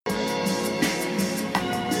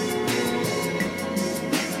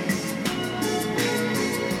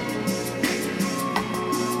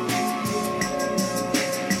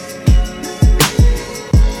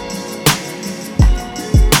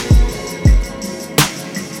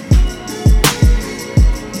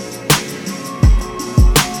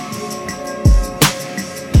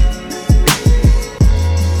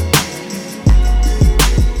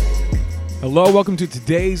Hello, welcome to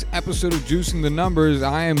today's episode of Juicing the Numbers.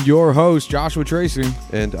 I am your host, Joshua Tracy.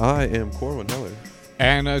 And I am Corwin Heller.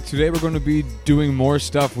 And today we're going to be doing more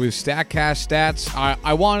stuff with StatCast stats.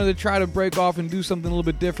 I wanted to try to break off and do something a little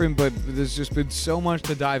bit different, but there's just been so much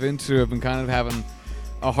to dive into. I've been kind of having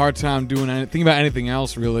a hard time thinking about anything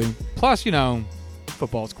else, really. Plus,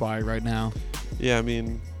 football's quiet right now. Yeah, I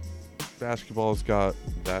mean, basketball's got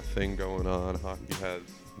that thing going on. Hockey has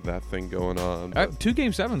that thing going on. 2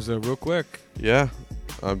 Game 7s, though, real quick. Yeah,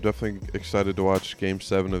 I'm definitely excited to watch Game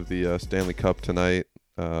 7 of the Stanley Cup tonight.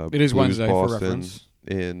 It is Blues Wednesday, Boston, for reference.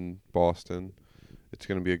 In Boston. It's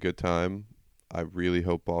going to be a good time. I really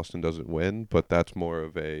hope Boston doesn't win, but that's more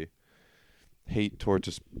of a hate towards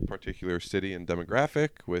a particular city and demographic,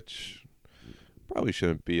 which probably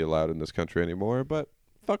shouldn't be allowed in this country anymore, but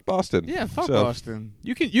fuck Boston. Yeah, fuck Boston.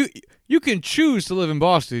 You can choose to live in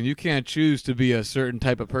Boston. You can't choose to be a certain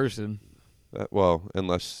type of person. You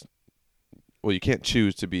can't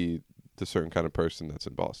choose to be the certain kind of person that's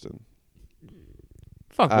in Boston.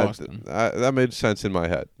 Fuck Boston. That made sense in my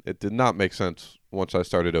head. It did not make sense once I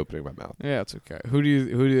started opening my mouth. Yeah, it's okay. Who do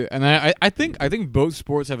you? And I think both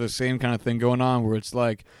sports have the same kind of thing going on, where it's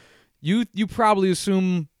like, you probably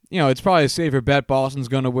assume, it's probably a safer bet Boston's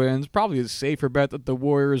going to win. It's probably a safer bet that the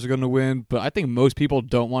Warriors are going to win. But I think most people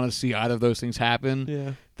don't want to see either of those things happen. Yeah.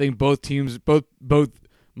 I think both teams, both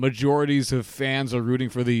majorities of fans are rooting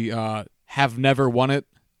for the have never won it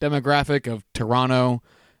demographic of Toronto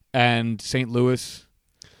and St. Louis.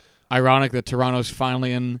 Ironic that Toronto's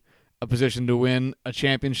finally in a position to win a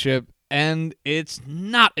championship, and it's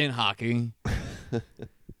not in hockey.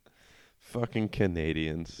 Fucking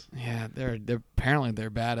Canadians. Yeah, they're apparently they're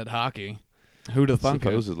bad at hockey. Who'd have thunk it?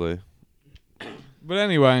 Supposedly. But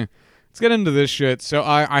anyway, let's get into this shit. So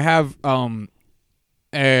I have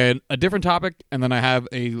a different topic, and then I have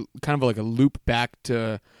a kind of like a loop back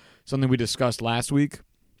to something we discussed last week.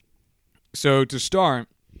 So to start,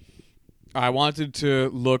 I wanted to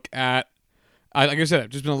look at, like I said, I've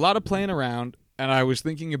just been a lot of playing around, and I was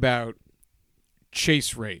thinking about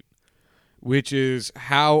chase rate, which is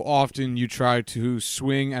how often you try to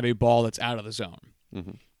swing at a ball that's out of the zone.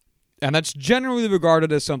 Mm-hmm. And that's generally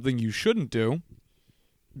regarded as something you shouldn't do,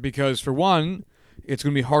 because for one, it's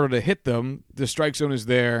going to be harder to hit them. The strike zone is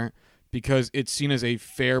there because it's seen as a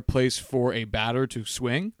fair place for a batter to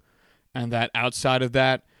swing, and that outside of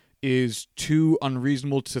that is too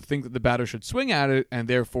unreasonable to think that the batter should swing at it, and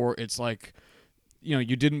therefore it's like,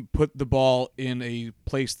 you didn't put the ball in a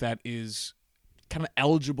place that is kind of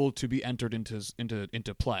eligible to be entered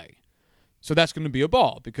into play. So that's going to be a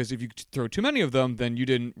ball, because if you throw too many of them, then you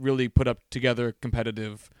didn't really put up together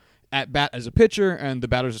competitive at bat as a pitcher, and the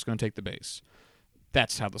batter's just going to take the base.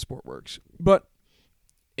 That's how the sport works. But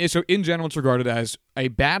so in general, it's regarded as a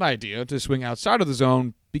bad idea to swing outside of the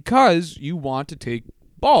zone because you want to take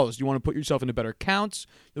balls. You want to put yourself into better counts.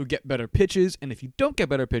 You'll get better pitches. And if you don't get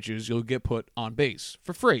better pitches, you'll get put on base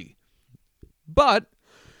for free. But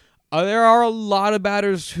there are a lot of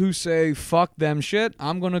batters who say, fuck them shit.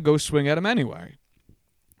 I'm going to go swing at them anyway.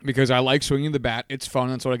 Because I like swinging the bat. It's fun.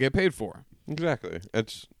 That's what I get paid for. Exactly.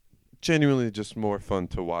 It's genuinely just more fun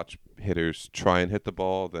to watch hitters try and hit the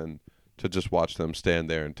ball than to just watch them stand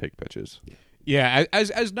there and take pitches. Yeah,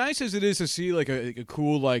 as nice as it is to see like a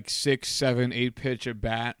cool like 6, 7, 8 pitch at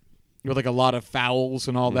bat with like a lot of fouls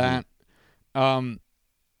and all that, I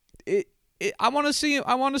want to see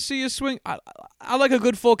a swing. I like a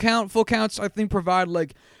good full count. Full counts I think provide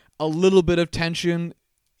like a little bit of tension,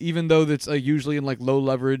 even though that's usually in like low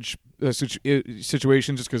leverage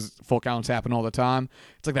situations, just because full counts happen all the time.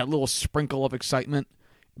 It's like that little sprinkle of excitement.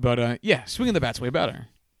 But swinging the bat's way better.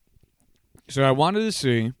 So I wanted to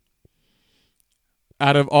see,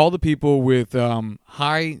 out of all the people with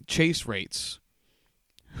high chase rates,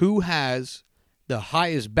 who has the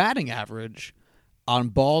highest batting average on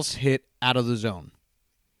balls hit out of the zone?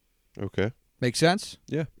 Okay. Make sense?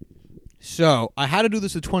 Yeah. So I had to do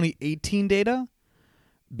this with 2018 data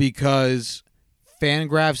because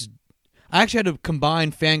Fangraphs... I actually had to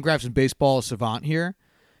combine Fangraphs and Baseball Savant here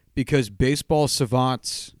because Baseball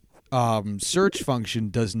Savant's search function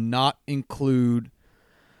does not include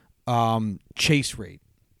chase rate.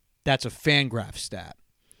 That's a Fangraphs stat.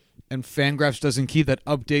 And Fangraphs doesn't keep that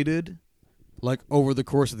updated like over the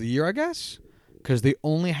course of the year, I guess, because they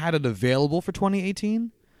only had it available for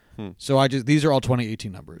 2018. So these are all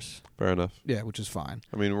 2018 numbers. Fair enough. Yeah, which is fine.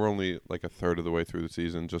 I mean, we're only like a third of the way through the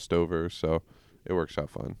season, just over, so it works out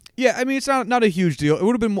fine. Yeah, I mean, it's not a huge deal. It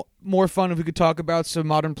would have been more fun if we could talk about some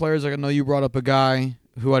modern players. Like I know you brought up a guy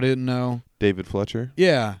who I didn't know. David Fletcher?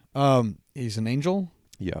 Yeah. He's an Angel?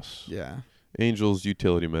 Yes. Yeah. Angels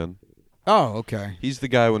utility man. Oh, okay. He's the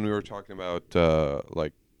guy when we were talking about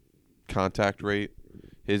like contact rate.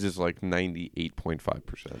 His is like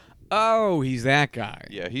 98.5%. Oh, he's that guy.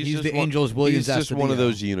 Yeah, he's the Angels Williams. He's just one of Astudillo.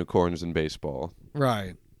 those unicorns in baseball.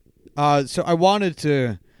 Right. So I wanted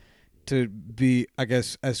to be, I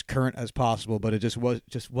guess, as current as possible, but it just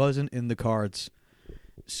wasn't in the cards.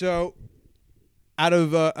 So, out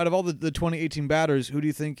of all the 2018 batters, who do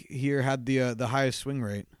you think here had the highest swing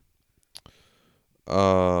rate?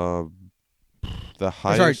 The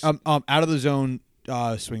highest. Sorry, out of the zone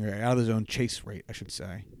swing rate, out of the zone chase rate, I should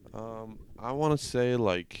say. I want to say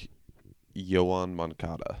like Yoan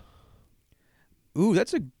Moncada. Ooh,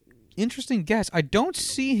 that's a interesting guess. I don't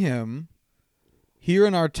see him here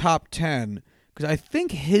in our top 10 because I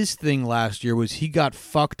think his thing last year was he got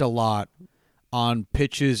fucked a lot on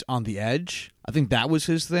pitches on the edge. I think that was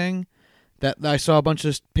his thing that I saw a bunch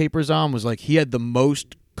of papers on, was like he had the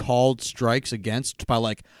most called strikes against by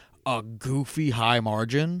like a goofy high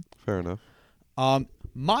margin. Fair enough.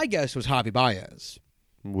 My guess was Javi Baez.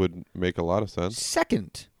 Would make a lot of sense.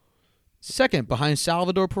 Second behind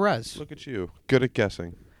Salvador Perez. Look at you. Good at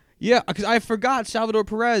guessing. Yeah, because I forgot Salvador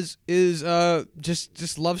Perez is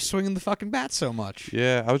just loves swinging the fucking bat so much.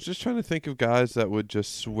 Yeah, I was just trying to think of guys that would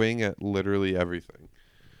just swing at literally everything.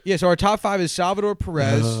 Yeah, so our top 5 is Salvador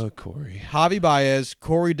Perez, Corey. Javi Baez,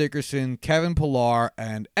 Corey Dickerson, Kevin Pillar,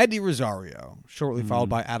 and Eddie Rosario, shortly followed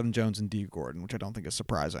by Adam Jones and Dee Gordon, which I don't think is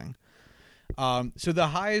surprising. So the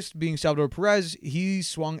highest being Salvador Perez, he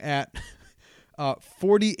swung at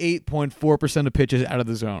 48.4% of pitches out of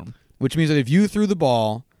the zone, which means that if you threw the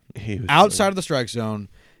ball outside of the strike zone,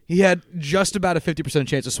 he had just about a 50%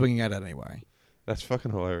 chance of swinging at it anyway. That's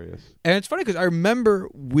fucking hilarious. And it's funny because I remember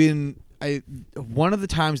when one of the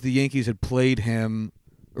times the Yankees had played him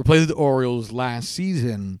or played the Orioles last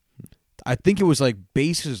season, I think it was like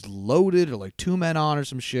bases loaded or like 2 men on or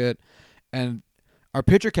some shit, and our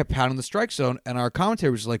pitcher kept pounding the strike zone, and our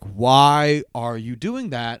commentator was like, "Why are you doing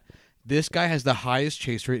that? This guy has the highest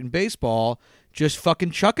chase rate in baseball. Just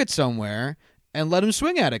fucking chuck it somewhere and let him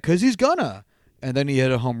swing at it because he's gonna." And then he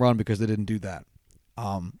hit a home run because they didn't do that.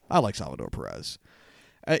 I like Salvador Perez.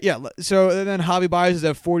 So then Javi Baez is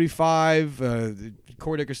at 45.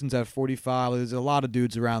 Corey Dickerson's at 45. There's a lot of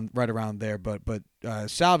dudes right around there, but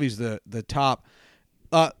Salvi's the top.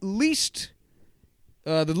 The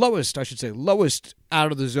lowest, I should say,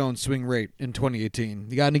 out of the zone swing rate in 2018.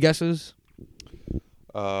 You got any guesses?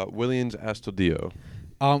 Williams Astudillo.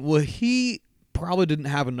 Well, he probably didn't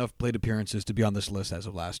have enough plate appearances to be on this list as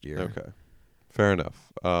of last year. Okay. Fair enough.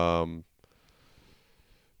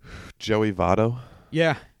 Joey Votto.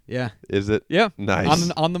 Yeah. Is it? Yeah. Nice.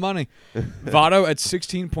 On the money. Votto at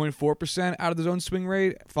 16.4% out of the zone swing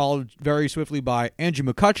rate, followed very swiftly by Andrew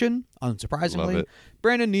McCutchen, unsurprisingly. Love it.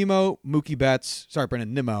 Brandon Nimmo, Mookie Betts,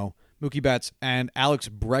 and Alex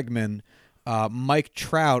Bregman. Mike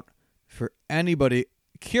Trout, for anybody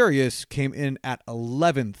curious, came in at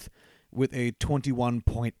 11th with a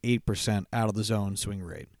 21.8% out of the zone swing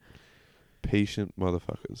rate. Patient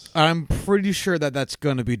motherfuckers. I'm pretty sure that that's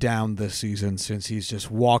going to be down this season since he's just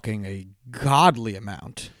walking a godly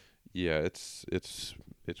amount. Yeah, it's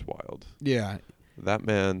wild. Yeah. That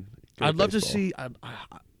man. I'd love to see.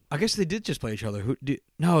 I guess they did just play each other. Did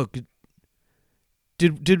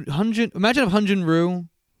Hyun-Jin? Imagine if Hyun-Jin Ryu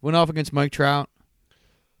went off against Mike Trout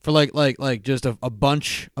for like just a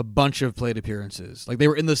bunch of plate appearances. Like they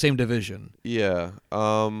were in the same division. Yeah.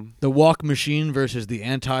 The walk machine versus the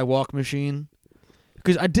anti-walk machine.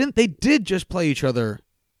 Because they did just play each other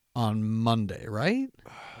on Monday, right?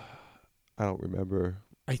 I don't remember.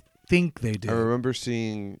 I think they did. I remember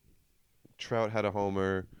seeing Trout had a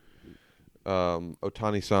homer.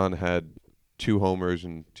 Ohtani-san had 2 homers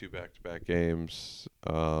in 2 back-to-back games.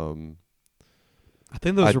 I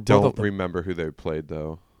think those were both. I don't remember who they played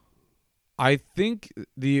though. I think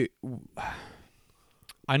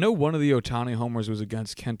I know one of the Ohtani homers was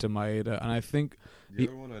against Kenta Maeda, and I think the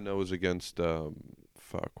other one I know was against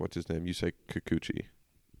what's his name? Yusei Kikuchi.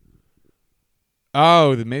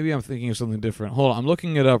 Oh, then maybe I'm thinking of something different. Hold on, I'm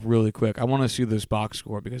looking it up really quick. I want to see this box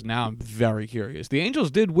score because now I'm very curious. The Angels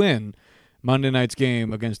did win Monday night's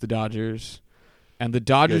game against the Dodgers, and the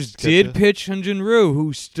Dodgers did pitch Hyun-Jin Ryu,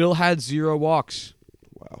 who still had 0 walks.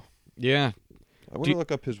 Wow. Yeah. I want to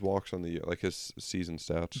look up his walks on the his season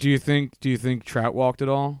stats. Do you think Trout walked at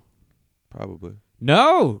all? Probably.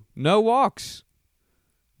 No walks.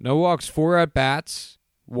 No walks. 4 at bats,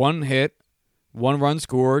 1 hit, 1 run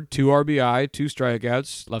scored, 2 RBI, 2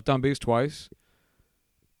 strikeouts, left on base twice.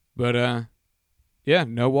 But yeah,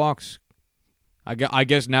 no walks. I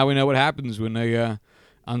guess now we know what happens when a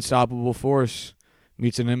unstoppable force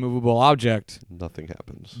meets an immovable object. Nothing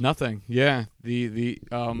happens. Nothing. Yeah. The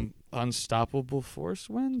unstoppable force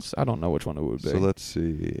wins? I don't know which one it would be. So let's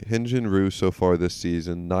see. Hyun-Jin Ryu so far this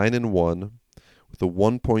season, 9-1 with a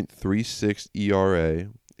 1.36 ERA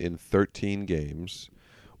in 13 games,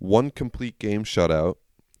 1 complete game shutout,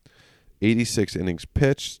 86 innings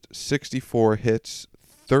pitched, 64 hits,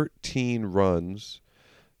 13 runs,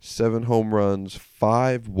 7 home runs,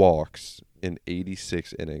 5 walks in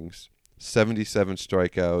 86 innings, 77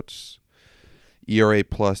 strikeouts, ERA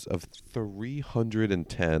plus of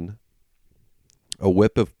 310, a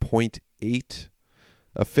whip of .8,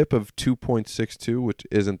 a FIP of 2.62, which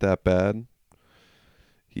isn't that bad.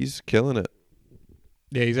 He's killing it.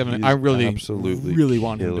 Yeah, he's having. He's I really absolutely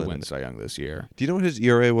want him to killing win it. Cy Young this year. Do you know what his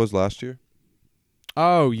ERA was last year?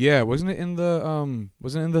 Oh yeah, wasn't it in the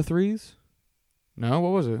Wasn't it in the threes? No,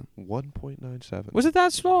 what was it? 1.97. Was it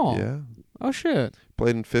that small? Yeah. Oh shit.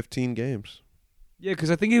 Played in 15 games. Yeah,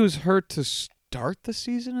 because I think he was hurt to start the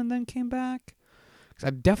season and then came back. Because I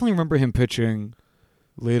definitely remember him pitching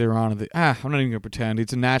later on. I'm not even gonna pretend.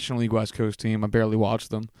 It's a National League West Coast team. I barely watched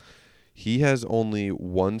them. He has only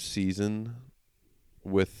one season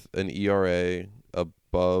with an ERA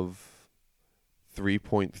above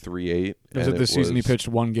 3.38. Was it the season he pitched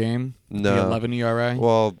one game? No. The 11 ERA?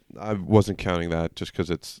 Well, I wasn't counting that just because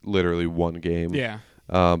it's literally one game. Yeah.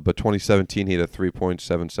 But 2017, he had a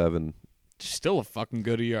 3.77. Still a fucking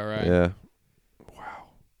good ERA. Yeah. Wow.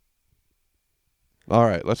 All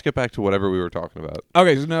right, let's get back to whatever we were talking about.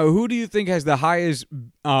 Okay, so now who do you think has the highest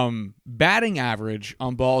batting average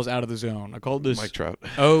on balls out of the zone? I called this Mike Trout.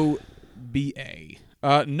 OBA.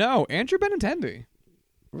 No, Andrew Benintendi.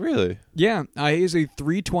 Really? Yeah, he has a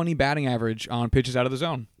 320 batting average on pitches out of the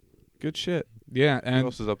zone. Good shit. Yeah, Who and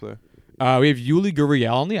else is up there? we have Yuli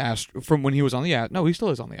Gurriel on the from when he was on the No, he still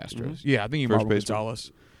is on the Astros. Mhm. Yeah, I think he First Marvel baseman.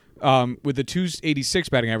 Gonzalez. With the 286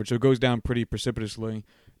 batting average, so it goes down pretty precipitously.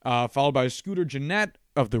 Followed by Scooter Gennett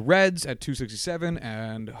of the Reds at 267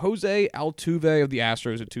 and Jose Altuve of the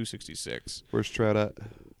Astros at 266. Where's Trout at?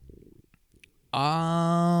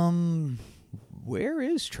 Where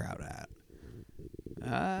is Trout at?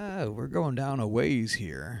 We're going down a ways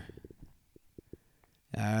here.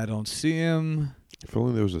 I don't see him. If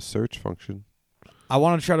only there was a search function. I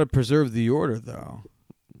want to try to preserve the order, though.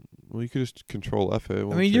 Well, you could just control F it.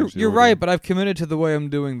 I mean, you're right, but I've committed to the way I'm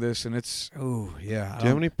doing this, and it's Do you know how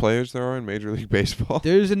Yeah. many players there are in Major League Baseball?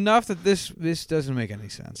 There's enough that this doesn't make any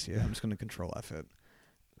sense. Yeah, I'm just going to control F it.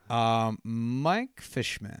 Mike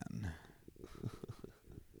Fishman.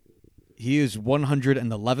 He is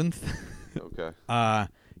 111th. Okay.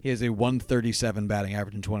 He has a 137 batting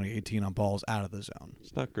average in 2018 on balls out of the zone.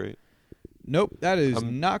 It's not great. Nope, that is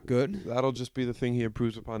not good. That'll just be the thing he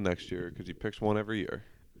improves upon next year because he picks one every year.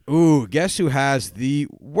 Ooh, guess who has the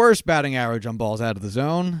worst batting average on balls out of the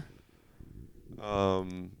zone?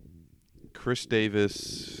 Chris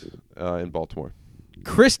Davis in Baltimore.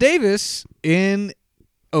 Chris Davis in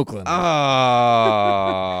Oakland.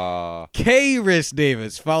 K-Ris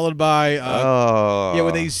Davis, followed by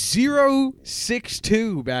with a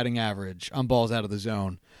 0.62 batting average on balls out of the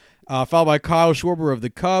zone. Followed by Kyle Schwarber of the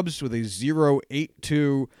Cubs with a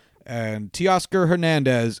 0.82 and Teoscar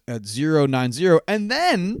Hernandez at 0.90. And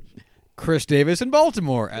then Chris Davis in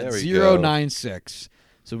Baltimore at 0.96.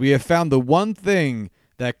 So we have found the one thing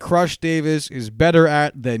that Crush Davis is better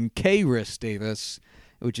at than K-Ris Davis,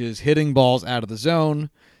 which is hitting balls out of the zone.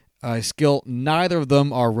 A skill neither of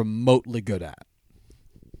them are remotely good at.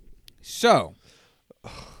 So,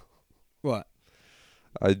 what?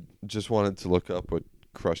 I just wanted to look up what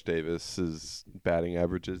Crush Davis's batting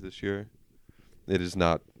average is this year. It is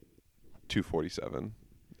not 247.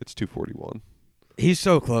 It's 241. He's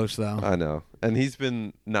so close, though. I know. And he's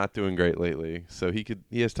been not doing great lately, so he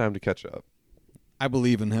has time to catch up. I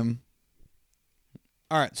believe in him.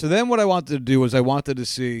 All right, so then what I wanted to do was I wanted to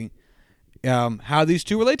see how these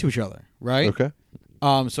two relate to each other, right? Okay.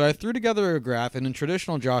 So I threw together a graph, and in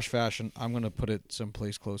traditional Josh fashion, I'm going to put it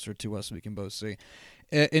someplace closer to us so we can both see.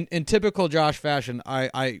 In typical Josh fashion,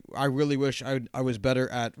 I really wish I was better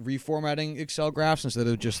at reformatting Excel graphs instead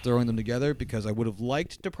of just throwing them together because I would have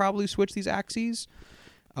liked to probably switch these axes,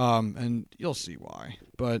 and you'll see why.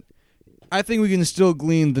 But I think we can still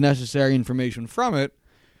glean the necessary information from it,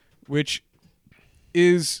 which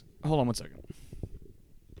is... Hold on one second.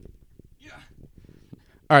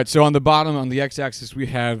 All right, so on the bottom, on the x-axis, we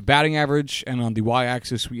have batting average, and on the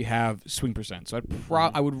y-axis, we have swing percent. So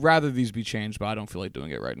I would rather these be changed, but I don't feel like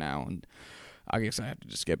doing it right now, and I guess I have to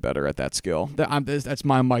just get better at that skill. That's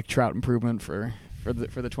my Mike Trout improvement for the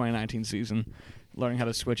 2019 season, learning how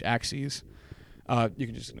to switch axes. You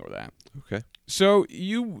can just ignore that. Okay. So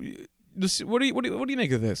What do you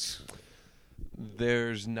make of this?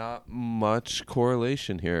 There's not much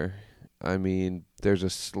correlation here. I mean, there's a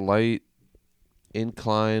slight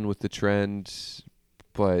incline with the trend,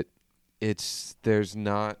 but there's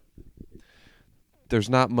not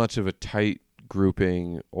much of a tight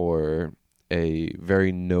grouping or a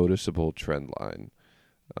very noticeable trend line.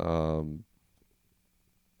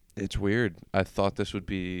 It's weird. I thought this would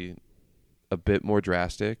be a bit more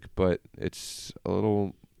drastic, but it's a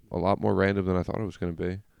lot more random than I thought it was going to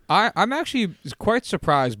be. I'm actually quite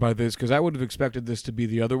surprised by this because I would have expected this to be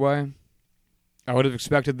the other way. I would have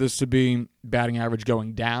expected this to be batting average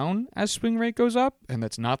going down as swing rate goes up, and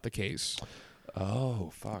that's not the case. Oh,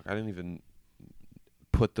 fuck. I didn't even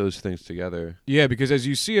put those things together. Yeah, because as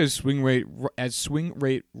you see, as swing rate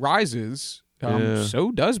rises,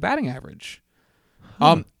 so does batting average.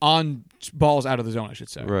 On balls out of the zone, I should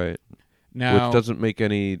say. Right. Now, which doesn't make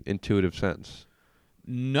any intuitive sense.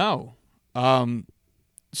 No.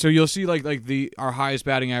 So you'll see our highest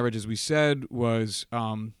batting average, as we said, was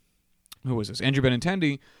who was this? Andrew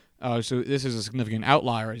Benintendi. So this is a significant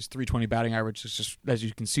outlier. His 320 batting average is just, as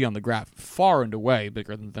you can see on the graph, far and away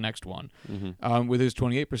bigger than the next one. Mm-hmm. With his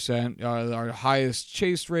 28%, our highest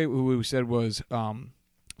chase rate, who we said was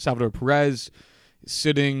Salvador Perez,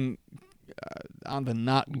 sitting on the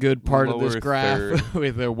not good part of this graph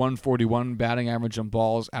with a 141 batting average on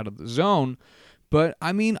balls out of the zone. But,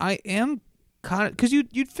 I mean, I am kind of... Because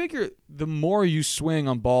you'd figure the more you swing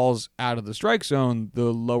on balls out of the strike zone, the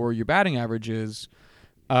lower your batting average is.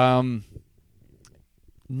 Not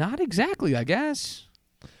exactly, I guess.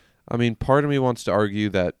 I mean, part of me wants to argue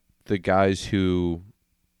that the guys who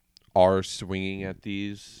are swinging at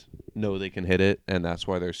these know they can hit it, and that's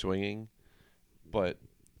why they're swinging. But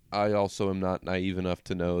I also am not naive enough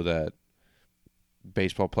to know that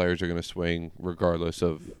baseball players are going to swing regardless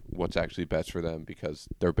of what's actually best for them because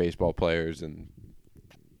they're baseball players, and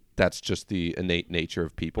that's just the innate nature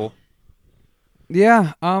of people.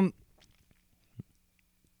 Yeah.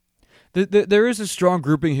 There is a strong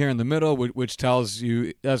grouping here in the middle, which tells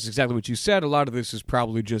you that's exactly what you said. A lot of this is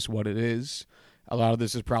probably just what it is. A lot of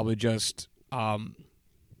this is probably just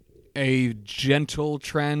a gentle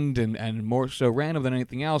trend and more so random than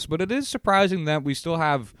anything else. But it is surprising that we still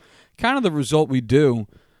have kind of the result we do.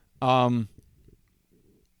 At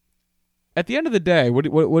the end of the day, what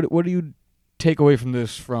do you take away from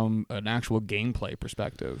this from an actual gameplay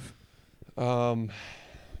perspective? Do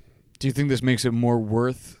you think this makes it more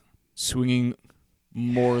worth swinging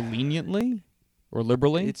more leniently or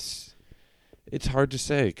liberally? It's hard to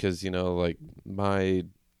say because, my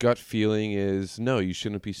gut feeling is no, you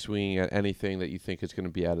shouldn't be swinging at anything that you think is going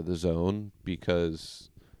to be out of the zone because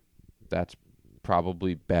that's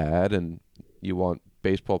probably bad, and you want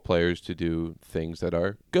baseball players to do things that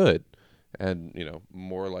are good and,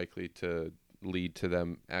 more likely to lead to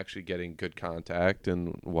them actually getting good contact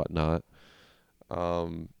and whatnot.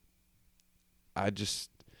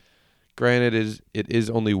 Granted, it is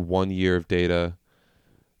only 1 year of data.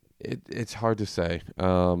 It's hard to say.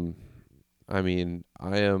 I mean,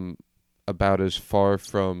 I am about as far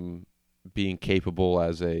from being capable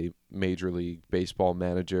as a Major League Baseball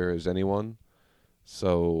manager as anyone.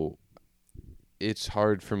 So it's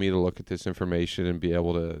hard for me to look at this information and be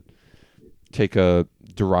able to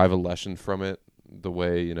derive a lesson from it the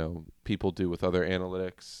way, people do with other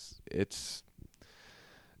analytics.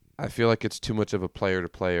 I feel like it's too much of a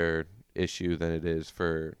player-to-player issue than it is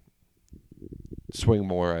for swing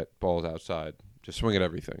more at balls outside. Just swing at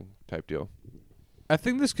everything type deal. I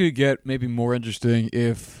think this could get maybe more interesting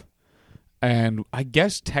if, and I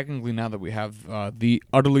guess technically now that we have the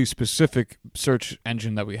utterly specific search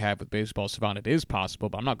engine that we have with Baseball Savant, it is possible,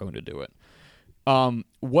 but I'm not going to do it.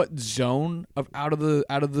 What zone of out of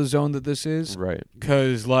the zone that this is? Right.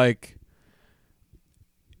 Because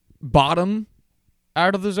bottom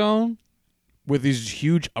out of the zone with these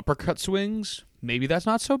huge uppercut swings, maybe that's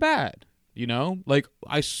not so bad. We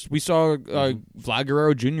saw Vlad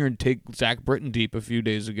Guerrero Jr. take Zach Britton deep a few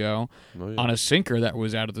days ago on a sinker that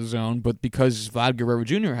was out of the zone, but because Vlad Guerrero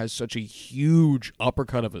Jr. has such a huge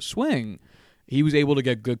uppercut of a swing, he was able to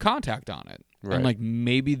get good contact on it. Right. And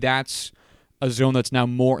maybe that's a zone that's now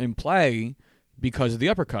more in play because of the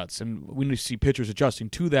uppercuts, and we need to see pitchers adjusting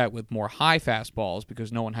to that with more high fastballs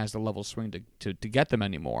because no one has the level swing to get them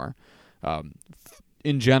anymore.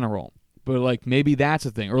 In general, but maybe that's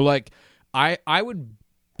a thing, or I would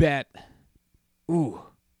bet. Ooh,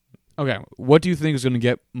 okay. What do you think is going to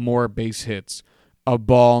get more base hits? A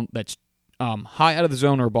ball that's high out of the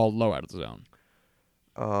zone or a ball low out of the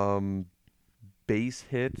zone? Base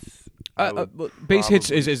hits. Base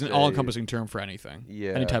hits is an all-encompassing term for anything.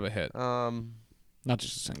 Yeah. Any type of hit. not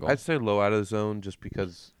just a single. I'd say low out of the zone just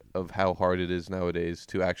because of how hard it is nowadays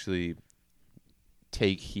to actually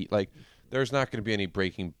take heat. Like, there's not going to be any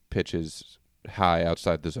breaking pitches high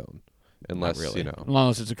outside the zone unless, Not really. you know,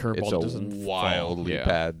 Unless it's a curveball it's that a doesn't wildly fall. Yeah.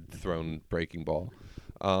 bad thrown breaking ball.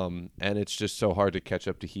 And it's just so hard to catch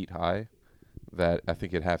up to heat high that I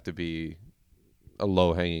think it'd have to be a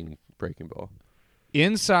low-hanging breaking ball.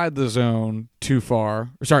 Inside the zone, too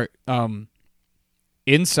far.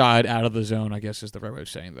 Inside out of the zone, I guess is the right way of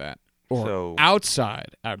saying that. Or So-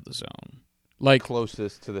 outside out of the zone. Like,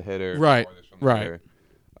 Closest to the hitter. Right, farthest from the right. hitter.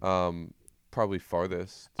 Probably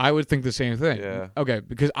farthest. I would think the same thing. Yeah. Okay,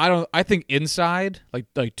 because I think inside,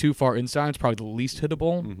 like too far inside, is probably the least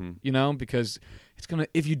hittable. Mm-hmm. You know, because it's gonna,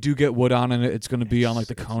 if you do get wood on it, it's gonna be on like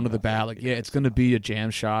the It's cone of the bat. nothing. Like, yeah, it's gonna be a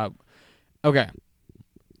jam shot. Okay.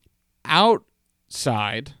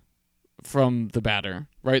 Outside from the batter,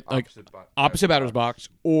 right? Like opposite batter's box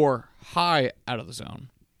or high out of the zone.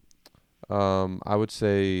 I would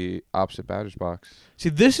say opposite batter's box. See,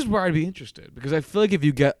 this is where I'd be interested because I feel like if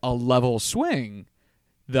you get a level swing,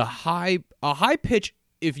 a high pitch,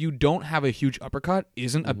 if you don't have a huge uppercut,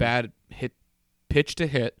 isn't a bad pitch to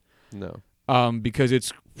hit. No. Because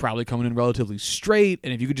it's probably coming in relatively straight,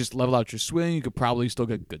 and if you could just level out your swing, you could probably still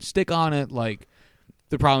get a good stick on it. Like,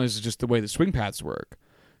 the problem is just the way the swing paths work.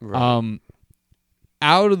 Right.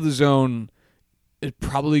 Out of the zone, it's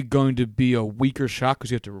probably going to be a weaker shot because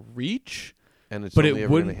you have to reach. And it's but only it ever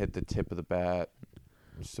going to wouldn't- hit the tip of the bat,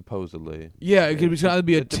 supposedly. Yeah, it could either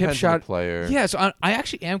be a It tip depends on shot. the player. Yeah, so I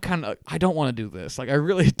actually am kind of. I don't want to do this. Like, I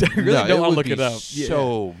really No, don't want to would look be it up. Yeah.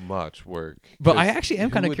 So much work. But I 'Cause actually am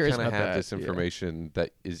who kinda would curious kinda about have that? this Yeah. information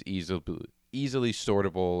that is easily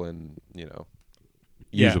sortable and, you know,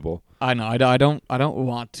 Yeah. usable. I know. I don't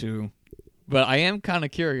want to, but I am kind of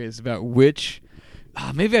curious about which.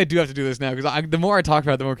 Maybe I do have to do this now because the more I talk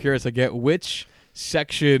about it, the more curious I get. Which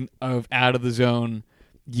section of out of the zone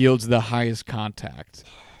yields the highest contact?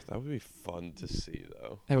 That would be fun to see,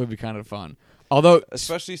 though. That would be kind of fun. Although,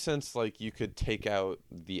 Especially since, like, you could take out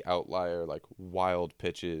the outlier, like, wild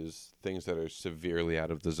pitches, things that are severely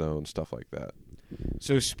out of the zone, stuff like that.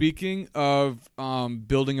 so speaking of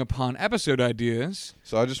building upon episode ideas,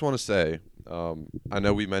 So I just want to say, I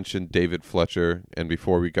know we mentioned David Fletcher, and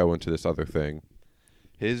before we go into this other thing,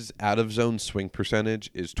 his out-of-zone swing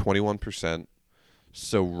percentage is 21%,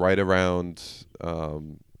 so right around,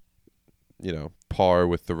 par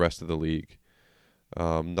with the rest of the league.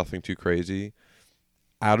 Nothing too crazy.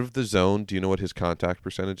 Out of the zone, do you know what his contact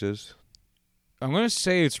percentage is? I'm going to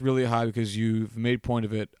say it's really high because you've made point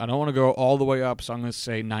of it. I don't want to go all the way up, so I'm going to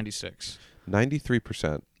say 96.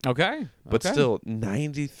 93%. Okay. But okay. still,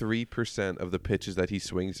 93% of the pitches that he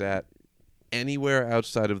swings at, anywhere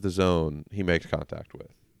outside of the zone, he makes contact with.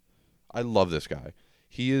 I love this guy.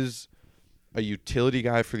 He is a utility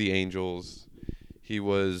guy for the Angels. He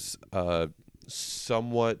was a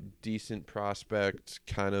somewhat decent prospect,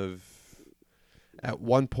 kind of at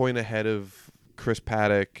one point ahead of Chris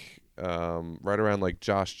Paddock, right around like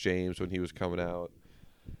Josh James when he was coming out.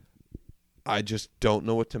 I just don't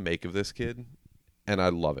know what to make of this kid, and I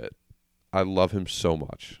love it. I love him so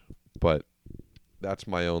much, but that's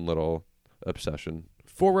my own little obsession.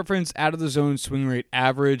 For reference, out of the zone swing rate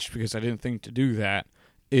average, because I didn't think to do that,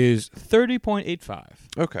 is 30.85.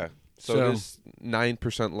 Okay. So So- it is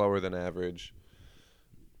 9% lower than average,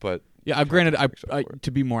 but Yeah, granted, makes up for it.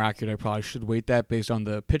 to be more accurate, I probably should weight that based on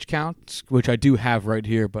the pitch counts, which I do have right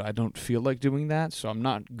here, but I don't feel like doing that, so I'm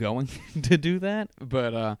not going to do that.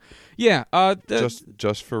 But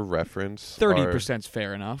just for reference, 30% is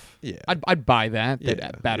fair enough. Yeah. I'd buy that. Yeah,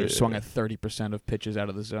 That batters yeah, swung yeah. at 30% of pitches out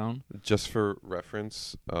of the zone. Just for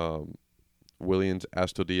reference, Williams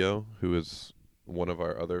Astudillo, who is one of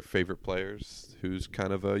our other favorite players, who's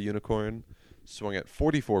kind of a unicorn, swung at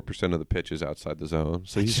 44% of the pitches outside the zone.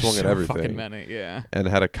 So he swung at So fucking everything many, yeah. and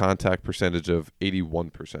had a contact percentage of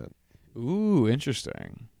 81%. Ooh,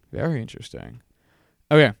 interesting. Very interesting.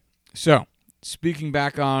 Okay, so speaking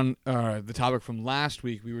back on the topic from last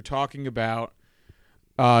week, we were talking about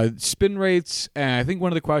spin rates, and I think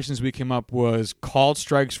one of the questions we came up was called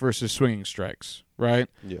strikes versus swinging strikes, right?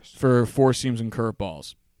 Yes. For four seams and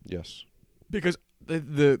curveballs. Yes. Because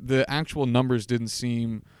the actual numbers didn't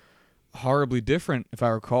seem horribly different, if I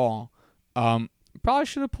recall. Probably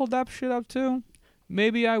should have pulled that shit up too.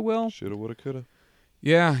 Maybe I will. Shoulda, woulda, coulda.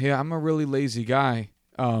 Yeah, I'm a really lazy guy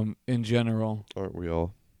in general. Aren't we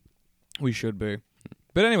all? We should be.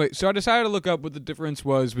 But anyway, so I decided to look up what the difference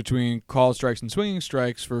was between called strikes and swinging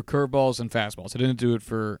strikes for curveballs and fastballs. I didn't do it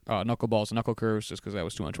for knuckleballs and knuckle curves just because that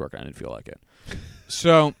was too much work and I didn't feel like it.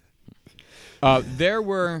 So there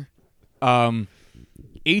were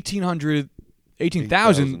 1,800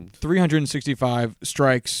 18,365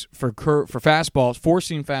 strikes for fastballs,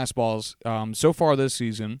 four-seam fastballs so far this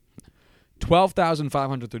season.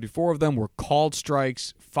 12,534 of them were called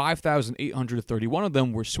strikes. 5,831 of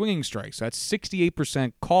them were swinging strikes. That's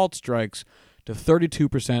 68% called strikes to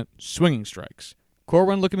 32% swinging strikes.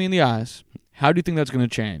 Corwin, look at me in the eyes. How do you think that's going to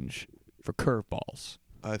change for curveballs?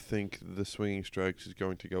 I think the swinging strikes is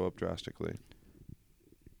going to go up drastically.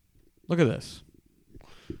 Look at this.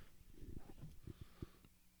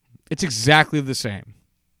 It's exactly the same.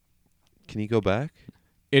 Can you go back?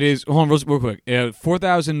 It is, hold on real quick,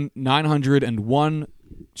 4,901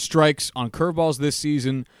 strikes on curveballs this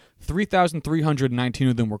season. 3,319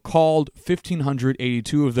 of them were called.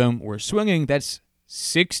 1,582 of them were swinging. That's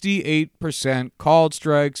 68% called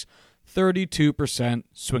strikes, 32%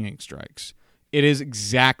 swinging strikes. It is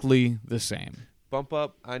exactly the same. Bump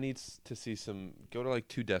up. I need to see some. Go to like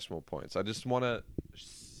 2 decimal points. I just want to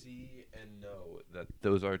see and know that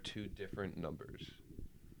those are 2 different numbers.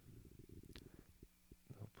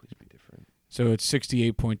 Oh, please be different. So it's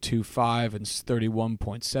 68.25 and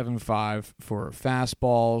 31.75 for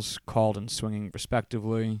fastballs, called and swinging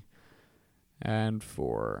respectively. And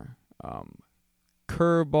for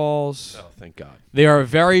curveballs, Oh, thank God. they are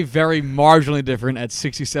very, very marginally different at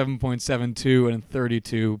 67.72 and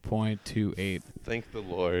 32.28. Thank the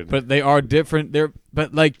Lord. But they are different.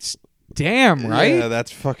 Damn, right? Yeah,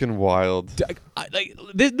 that's fucking wild.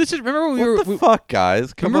 This is, remember when What the fuck,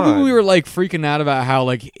 guys? Come remember on. when we were like freaking out about how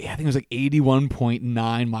I think it was like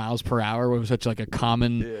 81.9 miles per hour was such like a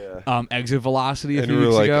common exit velocity a and few we were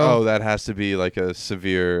weeks like, ago. oh, that has to be like a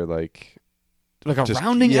severe like a just-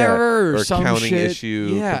 rounding error or some counting shit.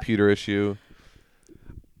 issue, Yeah. computer issue.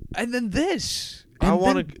 And then this. I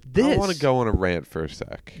want to go on a rant for a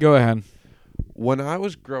sec. Go ahead. When I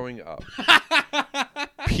was growing up,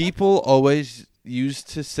 people always used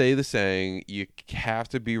to say the saying, you have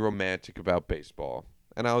to be romantic about baseball.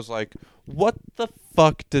 And I was like, what the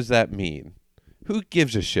fuck does that mean? Who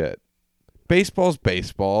gives a shit? Baseball's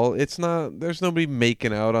baseball. It's not, there's nobody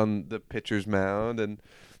making out on the pitcher's mound and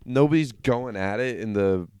nobody's going at it in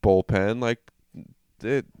the bullpen. Like,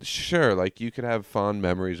 sure, like you could have fond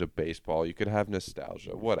memories of baseball. You could have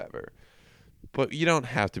nostalgia, whatever. But you don't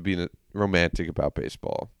have to be romantic about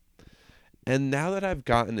baseball. And now that I've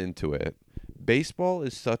gotten into it, baseball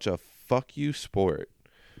is such a fuck you sport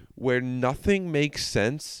where nothing makes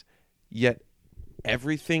sense, yet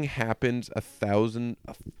everything happens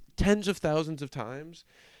tens of thousands of times.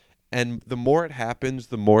 And the more it happens,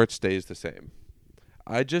 the more it stays the same.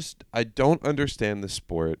 I don't understand the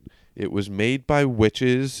sport. It was made by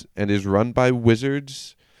witches and is run by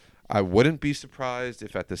wizards. I wouldn't be surprised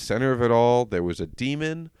if at the center of it all there was a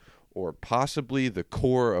demon or possibly the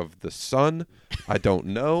core of the sun. I don't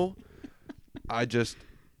know.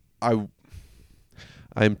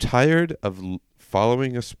 I'm tired of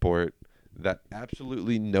following a sport that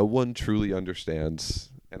absolutely no one truly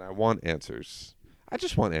understands, and I want answers. I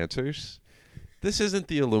just want answers. This isn't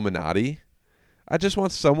the Illuminati. I just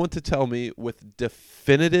want someone to tell me with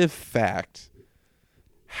definitive fact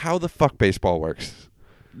how the fuck baseball works.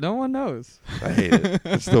 No one knows. I hate it.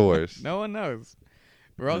 It's the worst. No one knows.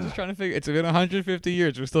 We're all just trying to figure. It's been 150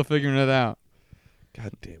 years. We're still figuring it out.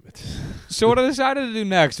 God damn it. So what I decided to do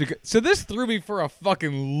next, so this threw me for a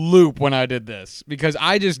fucking loop when I did this because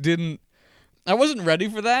I wasn't ready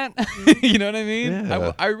for that. You know what I mean?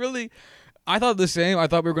 Yeah. I thought the same. I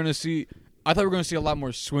thought we were going to see a lot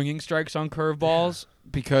more swinging strikes on curveballs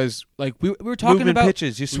because like we were talking Movement about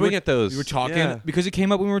pitches. You swing at those. We were talking because it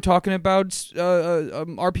came up when we were talking about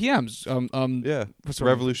RPMs. Yeah. what's the word?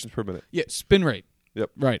 Revolutions per minute. Yeah, spin rate.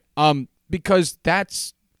 Yep. Right. Because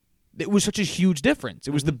it was such a huge difference.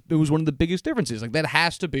 It was it was one of the biggest differences. Like that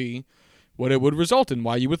has to be what it would result in,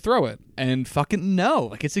 why you would throw it. And fucking no.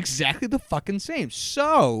 Like it's exactly the fucking same.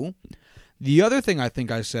 So the other thing I think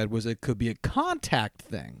I said was it could be a contact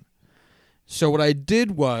thing. So what I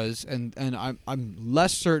did was, and I'm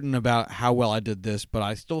less certain about how well I did this, but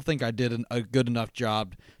I still think I did a good enough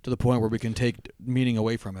job to the point where we can take meaning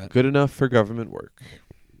away from it. Good enough for government work.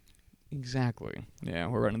 Exactly. Yeah,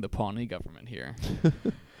 we're running the Pawnee government here.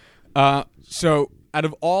 So out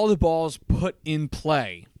of all the balls put in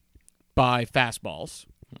play by fastballs,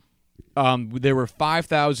 there were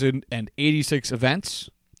 5,086 events.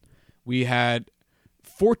 We had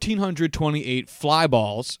 1,428 fly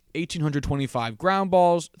balls, 1,825 ground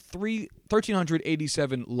balls,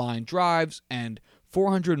 1,387 line drives, and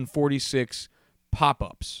 446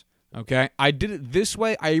 pop-ups. Okay? I did it this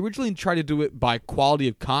way. I originally tried to do it by quality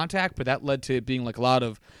of contact, but that led to it being like a lot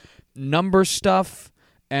of number stuff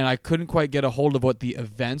and I couldn't quite get a hold of what the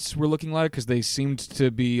events were looking like because they seemed to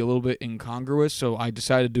be a little bit incongruous. So I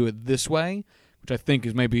decided to do it this way, which I think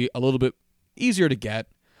is maybe a little bit easier to get.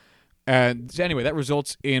 And so anyway, that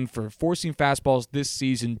results in, for four-seam fastballs this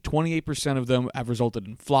season, 28% of them have resulted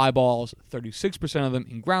in fly balls, 36% of them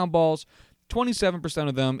in ground balls, 27%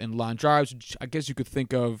 of them in line drives, which I guess you could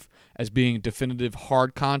think of as being definitive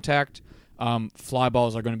hard contact. Fly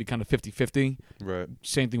balls are going to be kind of 50-50. Right.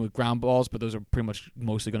 Same thing with ground balls, but those are pretty much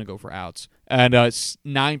mostly going to go for outs. And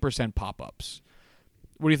 9% pop-ups.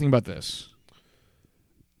 What do you think about this?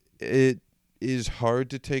 It is hard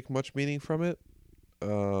to take much meaning from it.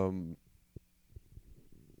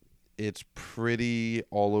 It's pretty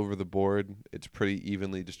all over the board. It's pretty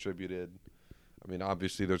evenly distributed. I mean,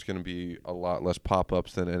 obviously there's going to be a lot less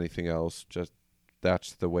pop-ups than anything else. Just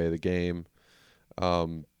that's the way of the game.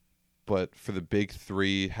 But for the big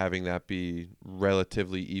three, having that be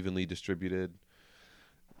relatively evenly distributed,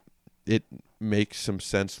 it makes some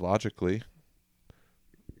sense logically.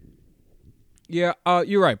 Yeah,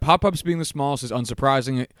 you're right. Pop-ups being the smallest is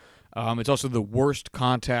unsurprising. It's also the worst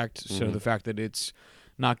contact, so the fact that it's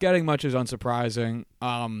not getting much is unsurprising.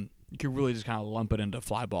 You could really just kind of lump it into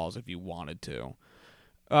fly balls if you wanted to.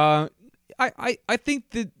 I think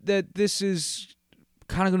that this is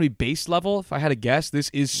kind of going to be base level. If I had to guess, this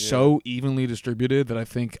is so evenly distributed that I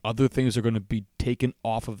think other things are going to be taken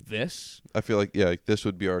off of this. I feel like this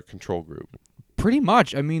would be our control group. Pretty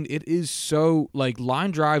much. I mean, it is so, like,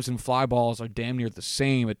 line drives and fly balls are damn near the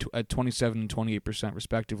same at 27 and 28%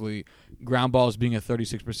 respectively. Ground balls being at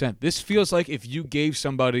 36%. This feels like if you gave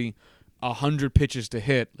somebody 100 pitches to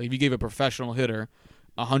hit, like if you gave a professional hitter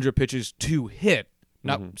 100 pitches to hit,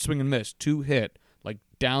 not swing and miss, to hit, like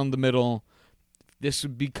down the middle, this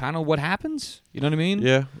would be kind of what happens. You know what I mean?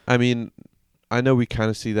 Yeah. I mean, I know we kind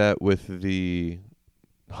of see that with the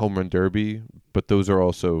home run derby, but those are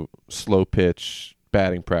also slow pitch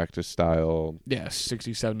batting practice style. Yeah,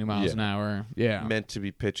 60, 70 miles an hour. Yeah. Meant to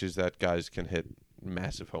be pitches that guys can hit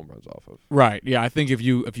massive home runs off of. Right. Yeah, I think if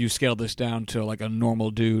you scale this down to like a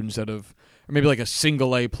normal dude instead of, or maybe like a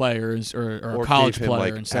single A player or a college gave him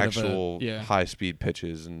player like instead actual of a high speed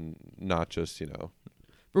pitches and not just,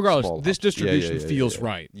 Regardless, small this hops. distribution feels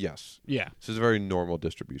right. Yes. Yeah. This is a very normal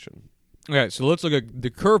distribution. Okay, so let's look at the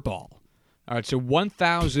curveball. All right, so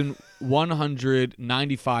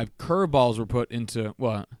 1,195 curveballs were put into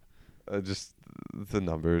what? Just the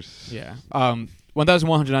numbers. Yeah.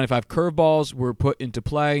 1,195 curveballs were put into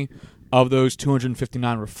play. Of those,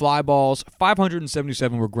 259 were fly balls,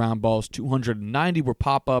 577 were ground balls, 290 were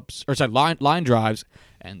pop-ups, line drives,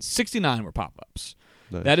 and 69 were pop-ups.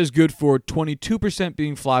 Nice. That is good for 22%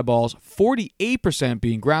 being fly balls, 48%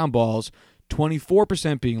 being ground balls,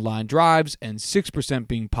 24% being line drives, and 6%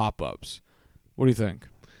 being pop-ups. What do you think?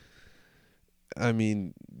 I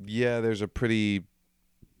mean, yeah, there's a pretty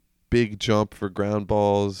big jump for ground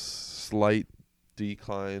balls, slight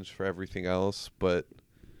declines for everything else, but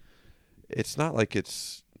it's not like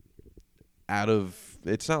it's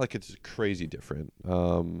not like it's crazy different.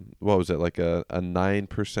 What was it, like a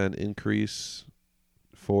 9% increase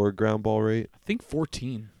for ground ball rate? I think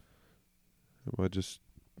 14. Am I just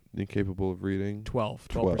incapable of reading?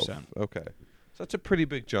 12%. Okay. So that's a pretty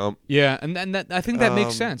big jump. Yeah, and that I think that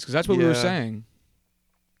makes sense because that's what we were saying.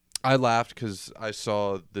 I laughed because I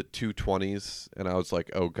saw the 220s and I was like,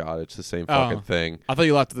 oh, God, it's the same fucking thing. I thought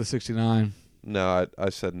you laughed at the 69. No, I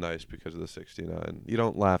said nice because of the 69. You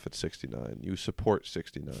don't laugh at 69. You support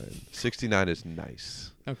 69. 69 is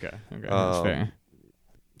nice. Okay, that's fair.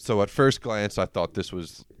 So at first glance, I thought this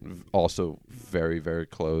was also very, very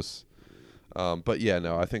close. But yeah,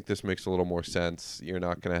 no, I think this makes a little more sense. You're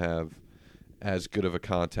not going to have as good of a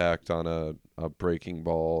contact on a breaking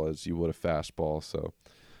ball as you would a fastball. So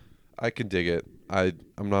I can dig it.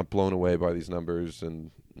 I'm not blown away by these numbers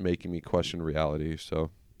and making me question reality.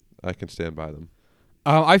 So I can stand by them.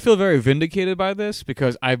 I feel very vindicated by this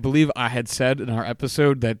because I believe I had said in our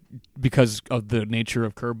episode that because of the nature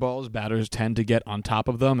of curveballs, batters tend to get on top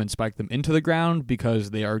of them and spike them into the ground because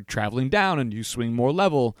they are traveling down and you swing more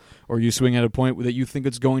level or you swing at a point that you think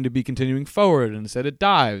it's going to be continuing forward and instead it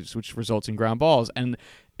dives, which results in ground balls. And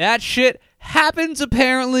that shit happens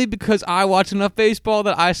apparently because I watch enough baseball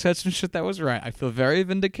that I said some shit that was right. I feel very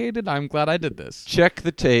vindicated. I'm glad I did this. Check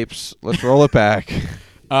the tapes. Let's roll it back.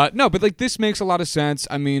 No, but like this makes a lot of sense.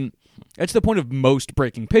 I mean, it's the point of most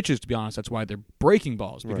breaking pitches, to be honest. That's why they're breaking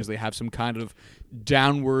balls, because they have some kind of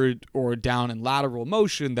downward or down and lateral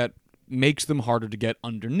motion that makes them harder to get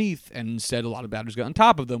underneath, and instead a lot of batters get on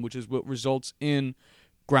top of them, which is what results in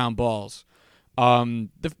ground balls.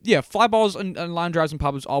 Fly balls and line drives and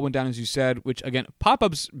pop-ups all went down, as you said, which, again,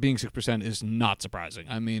 pop-ups being 6% is not surprising.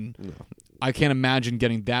 I mean, No. I can't imagine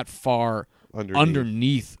getting that far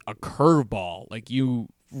underneath a curveball. Like, you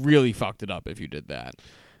really fucked it up if you did that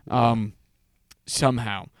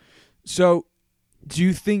somehow. So, do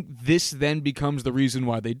you think this then becomes the reason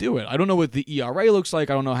why they do it? I don't know what the ERA looks like.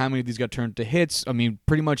 I don't know how many of these got turned to hits. I mean,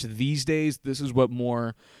 pretty much these days, this is what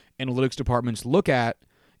more analytics departments look at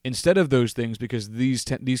instead of those things, because these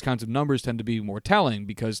kinds of numbers tend to be more telling.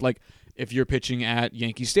 Because, like, if you're pitching at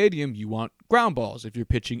Yankee Stadium, you want ground balls. If you're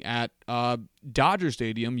pitching at Dodger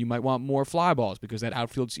Stadium, you might want more fly balls because that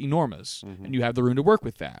outfield's enormous, and you have the room to work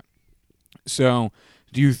with that. So,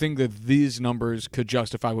 do you think that these numbers could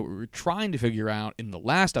justify what we were trying to figure out in the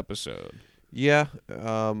last episode? Yeah,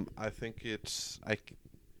 I think it's. I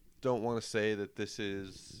don't want to say that this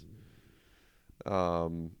is,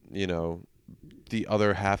 the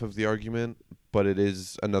other half of the argument, but it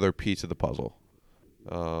is another piece of the puzzle.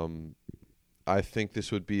 I think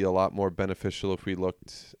this would be a lot more beneficial if we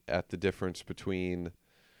looked at the difference between,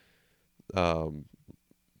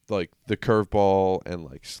 like the curveball and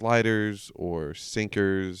like sliders or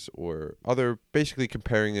sinkers or other, basically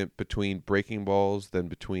comparing it between breaking balls than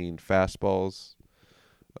between fastballs.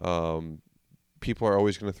 People are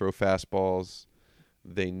always going to throw fastballs.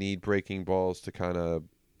 They need breaking balls to kind of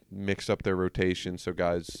mix up their rotation, so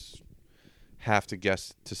guys have to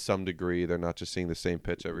guess to some degree. They're not just seeing the same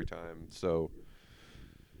pitch every time. So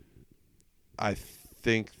I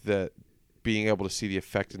think that being able to see the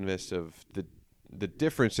effectiveness of the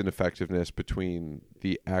difference in effectiveness between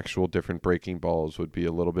the actual different breaking balls would be